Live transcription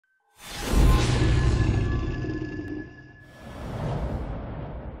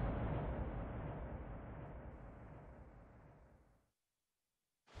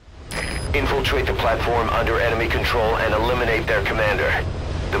Infiltrate the platform under enemy control and eliminate their commander.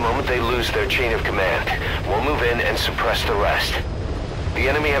 The moment they lose their chain of command, we'll move in and suppress the rest. The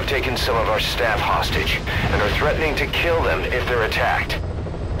enemy have taken some of our staff hostage and are threatening to kill them if they're attacked.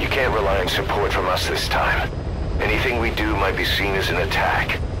 You can't rely on support from us this time. Anything we do might be seen as an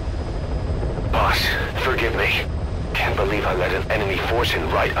attack. Boss, forgive me. Can't believe I let an enemy force in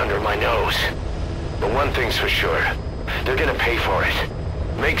right under my nose. But one thing's for sure. They're gonna pay for it.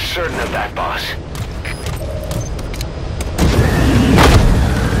 Make certain of that, boss.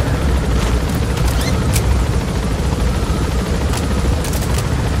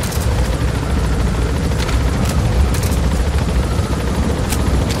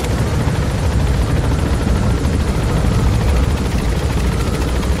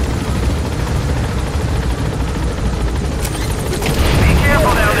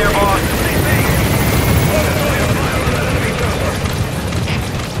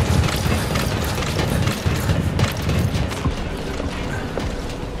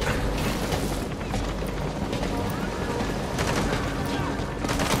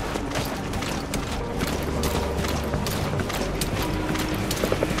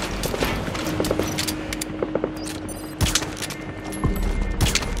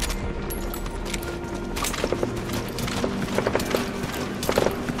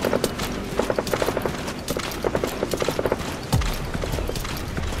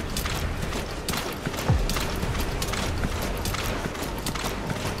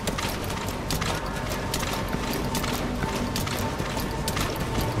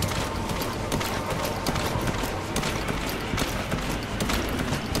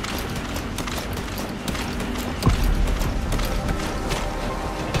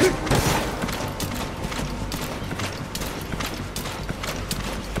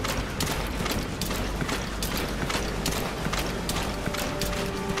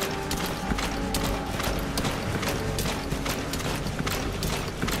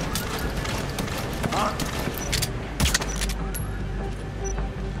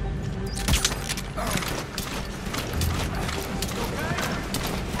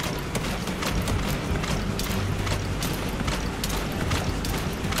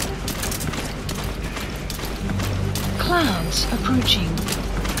 Clouds approaching.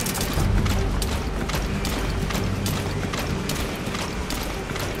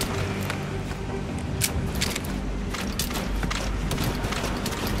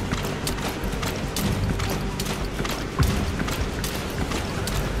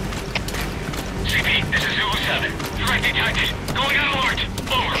 CP, this is Zulu 7. Threat detected. Going on alert.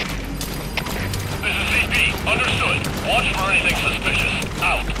 Over. This is CP. Understood. Watch for anything suspicious.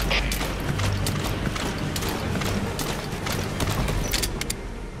 Out.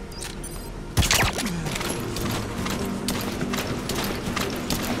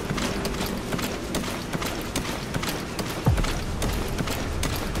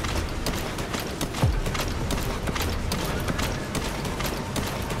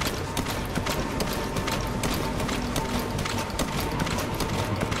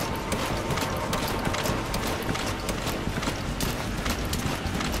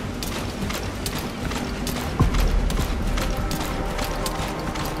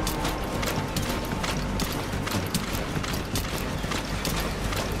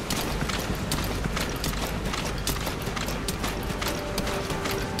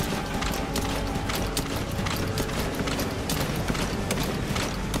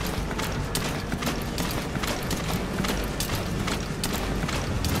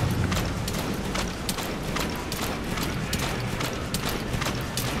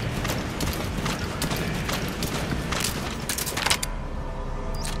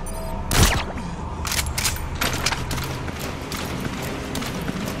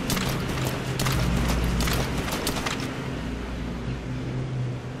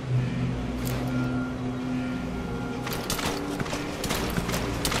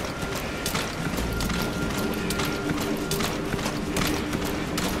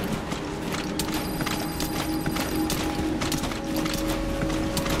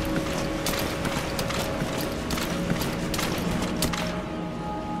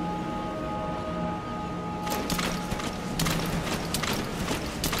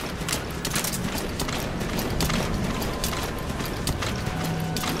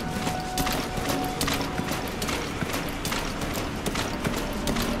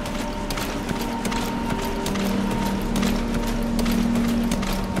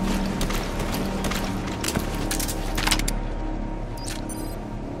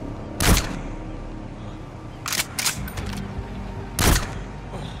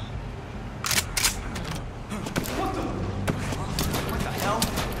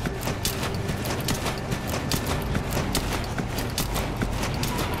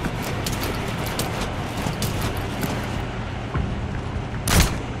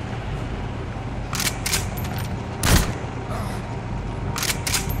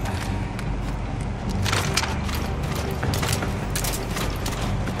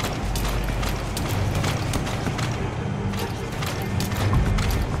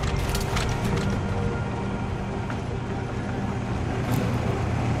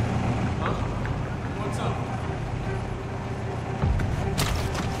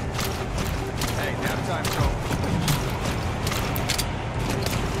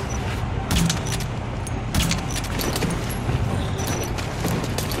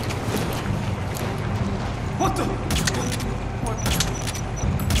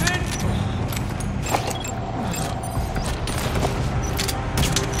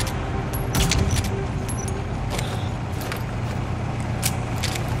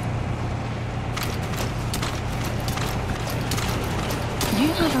 You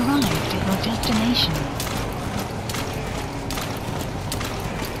have arrived at your destination.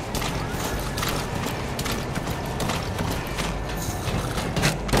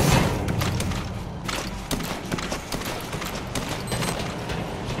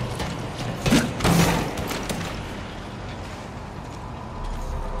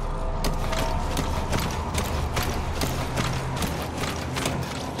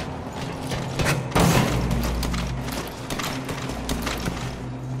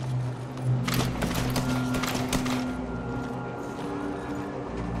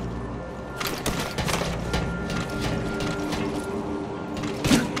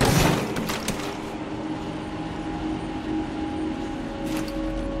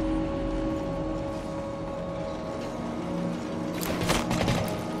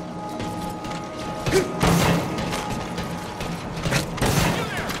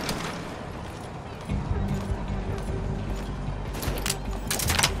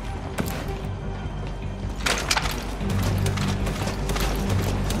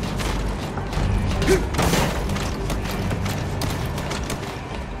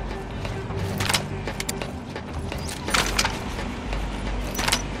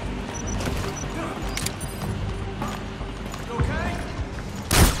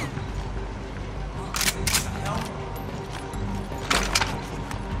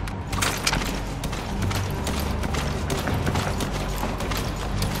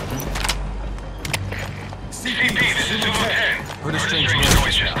 Heard a strange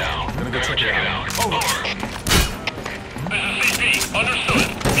noise just now. I'm gonna go check it out. Over. This is CP. Understood.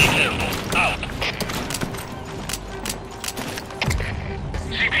 Be careful. Out.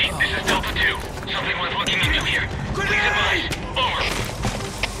 CP, this is Delta 2. Something worth looking into here. Please advise. Over.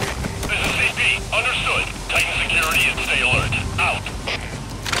 This is CP. Understood. Tighten security and stay alert. Out.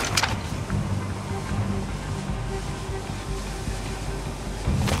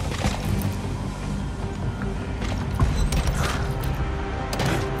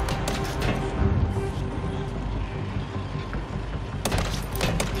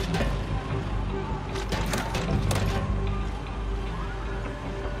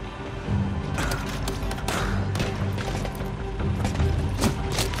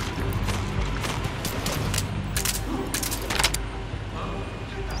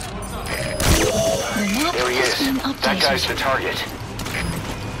 There he is. That guy's the target.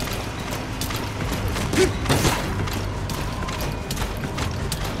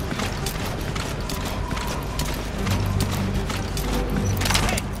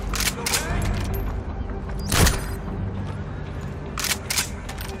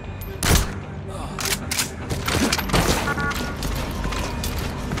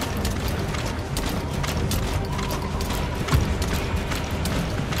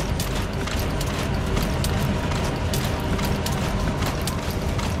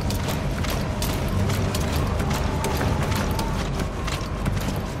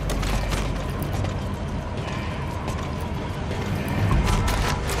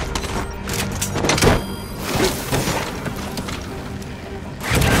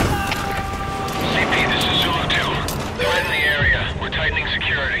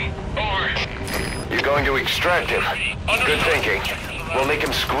 Going to extract him. Good thinking. We'll make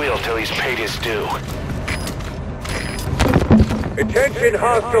him squeal till he's paid his due. Attention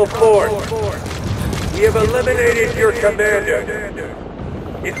hostile force! We have eliminated your commander.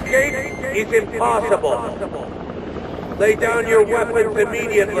 Escape is impossible. Lay down your weapons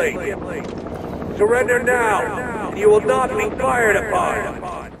immediately. Surrender now, and you will not be fired upon.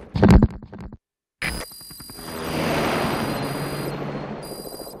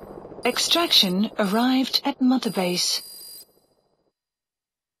 Extraction arrived at Mother Base.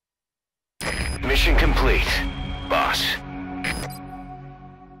 Mission complete, boss.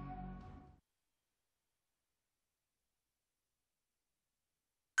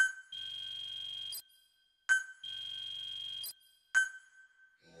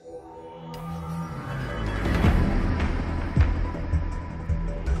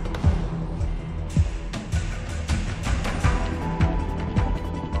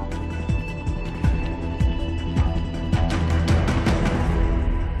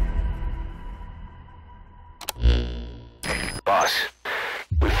 Boss,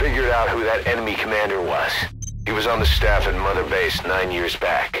 we figured out who that enemy commander was. He was on the staff at Mother Base 9 years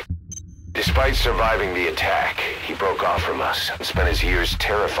back. Despite surviving the attack, he broke off from us and spent his years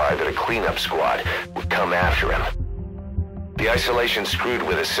terrified that a cleanup squad would come after him. The isolation screwed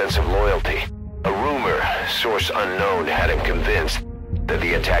with his sense of loyalty. A rumor, source unknown, had him convinced that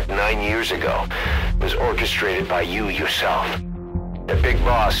the attack 9 years ago was orchestrated by you yourself. The big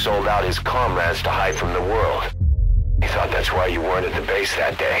boss sold out his comrades to hide from the world. He thought that's why you weren't at the base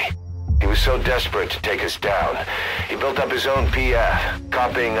that day. He was so desperate to take us down, he built up his own PF,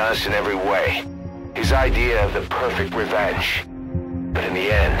 copying us in every way. His idea of the perfect revenge. But in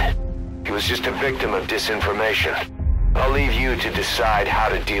the end, he was just a victim of disinformation. I'll leave you to decide how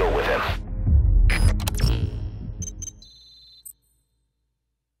to deal with him.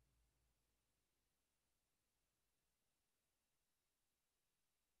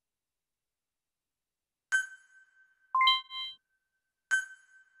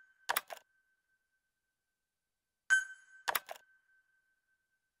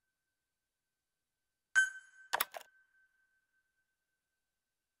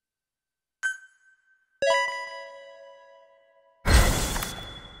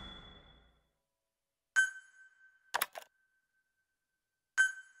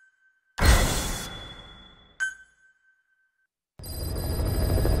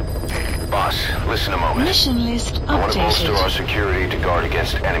 Boss, listen a moment. Mission list I want to bolster our updated. security to guard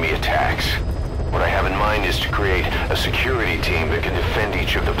against enemy attacks. What I have in mind is to create a security team that can defend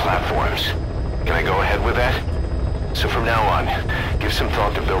each of the platforms. Can I go ahead with that? So from now on, give some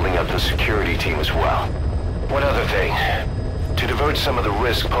thought to building up the security team as well. One other thing. To divert some of the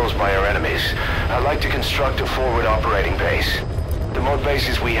risk posed by our enemies, I'd like to construct a forward operating base. The more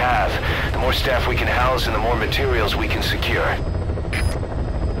bases we have, the more staff we can house and the more materials we can secure.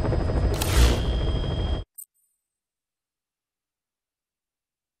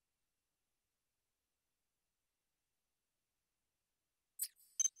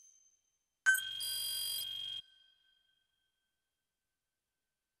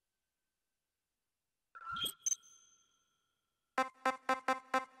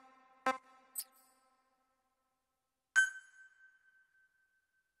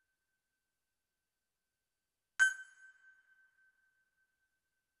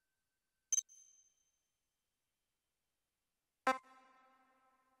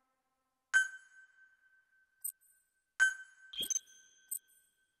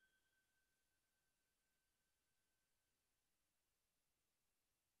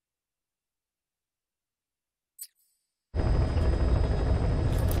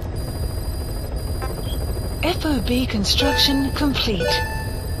 FOB construction complete.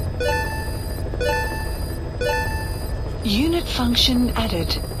 Unit function added.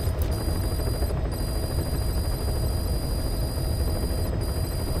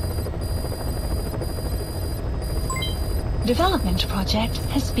 Development project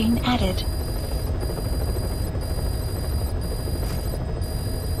has been added.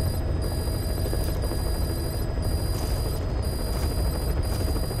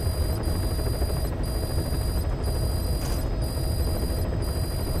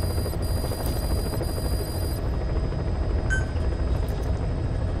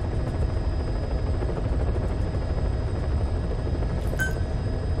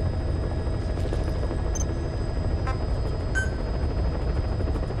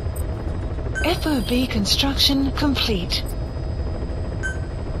 FOB construction complete.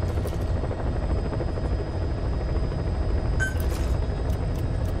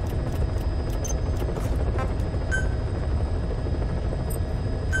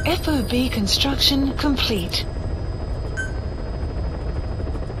 FOB construction complete.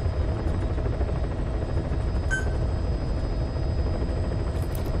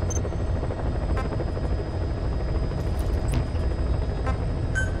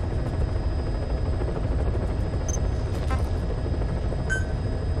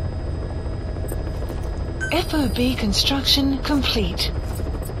 FOB construction complete.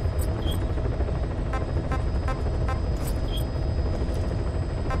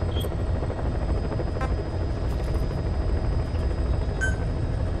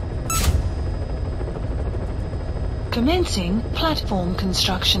 Commencing platform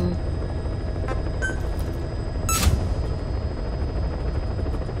construction.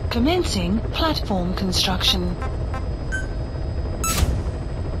 Commencing platform construction.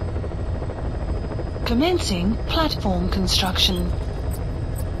 Commencing platform construction.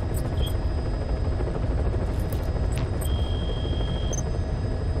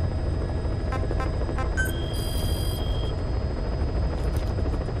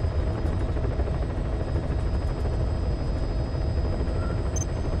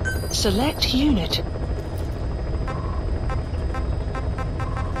 Select unit.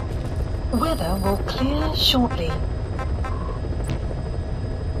 Weather will clear shortly.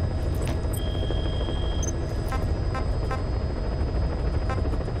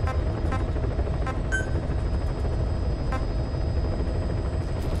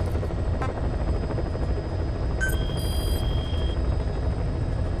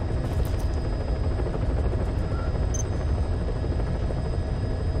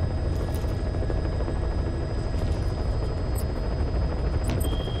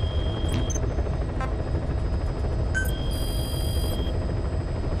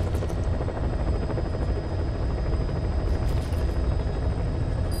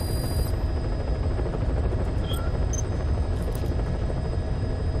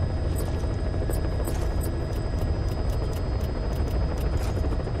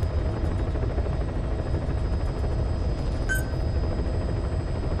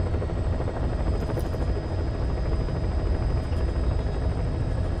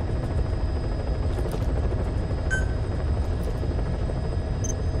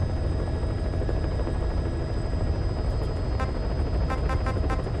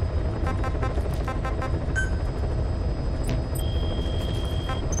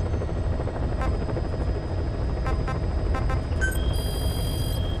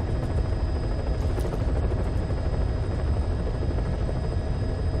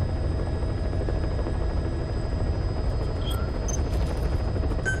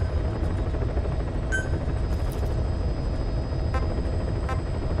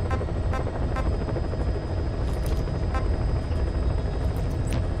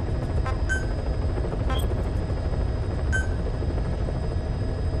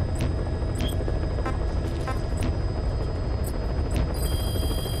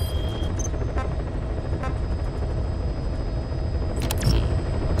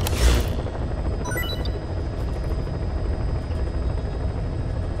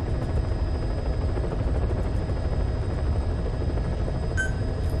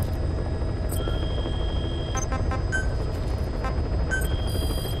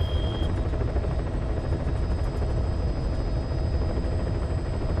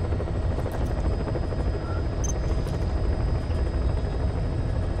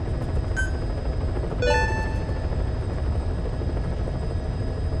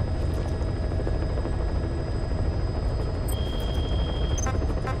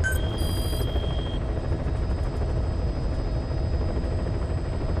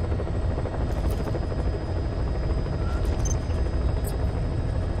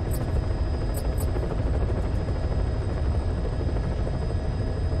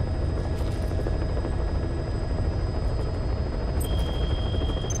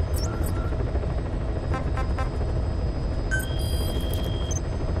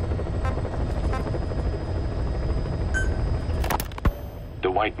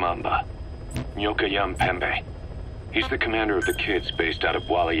 White Mamba, Nyokayam Pembe. He's the commander of the kids based out of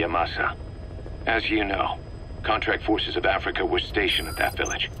Wala Yamasa. As you know, contract forces of Africa were stationed at that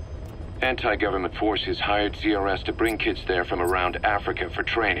village. Anti-government forces hired CRS to bring kids there from around Africa for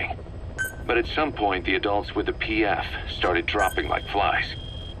training. But at some point, the adults with the PF started dropping like flies.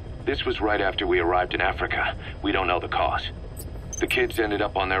 This was right after we arrived in Africa. We don't know the cause. The kids ended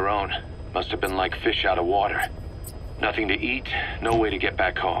up on their own. Must have been like fish out of water. Nothing to eat, no way to get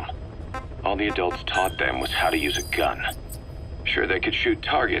back home. All the adults taught them was how to use a gun. Sure, they could shoot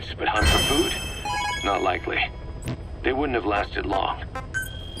targets, but hunt for food? Not likely. They wouldn't have lasted long.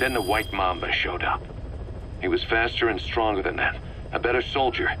 Then the White Mamba showed up. He was faster and stronger than them, a better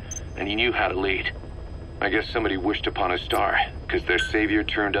soldier, and he knew how to lead. I guess somebody wished upon a star, because their savior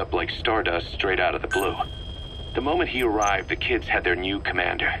turned up like stardust straight out of the blue. The moment he arrived, the kids had their new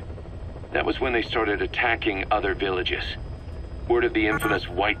commander. That was when they started attacking other villages. Word of the infamous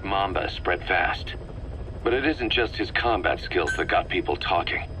White Mamba spread fast. But it isn't just his combat skills that got people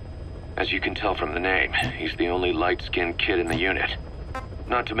talking. As you can tell from the name, he's the only light-skinned kid in the unit.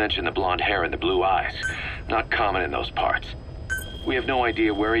 Not to mention the blonde hair and the blue eyes. Not common in those parts. We have no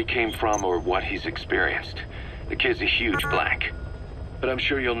idea where he came from or what he's experienced. The kid's a huge blank. But I'm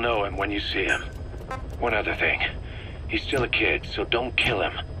sure you'll know him when you see him. One other thing. He's still a kid, so don't kill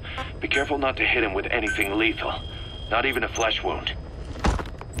him. Be careful not to hit him with anything lethal. Not even a flesh wound.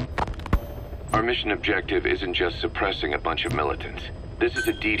 Our mission objective isn't just suppressing a bunch of militants. This is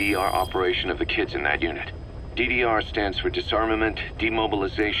a DDR operation of the kids in that unit. DDR stands for Disarmament,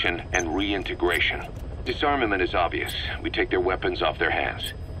 Demobilization, and Reintegration. Disarmament is obvious. We take their weapons off their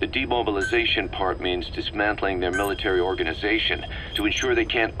hands. The demobilization part means dismantling their military organization to ensure they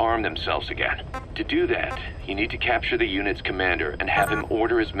can't arm themselves again. To do that, you need to capture the unit's commander and have him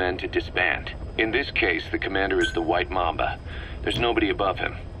order his men to disband. In this case, the commander is the White Mamba. There's nobody above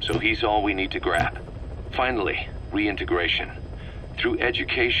him, so he's all we need to grab. Finally, reintegration. Through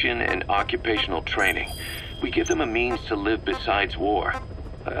education and occupational training, we give them a means to live besides war.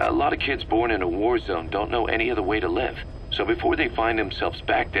 A lot of kids born in a war zone don't know any other way to live. So before they find themselves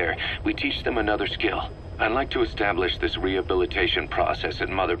back there, we teach them another skill. I'd like to establish this rehabilitation process at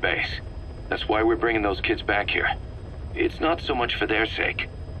Mother Base. That's why we're bringing those kids back here. It's not so much for their sake.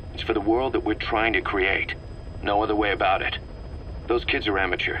 It's for the world that we're trying to create. No other way about it. Those kids are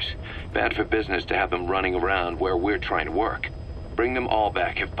amateurs. Bad for business to have them running around where we're trying to work. Bring them all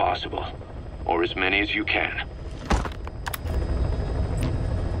back if possible. Or as many as you can.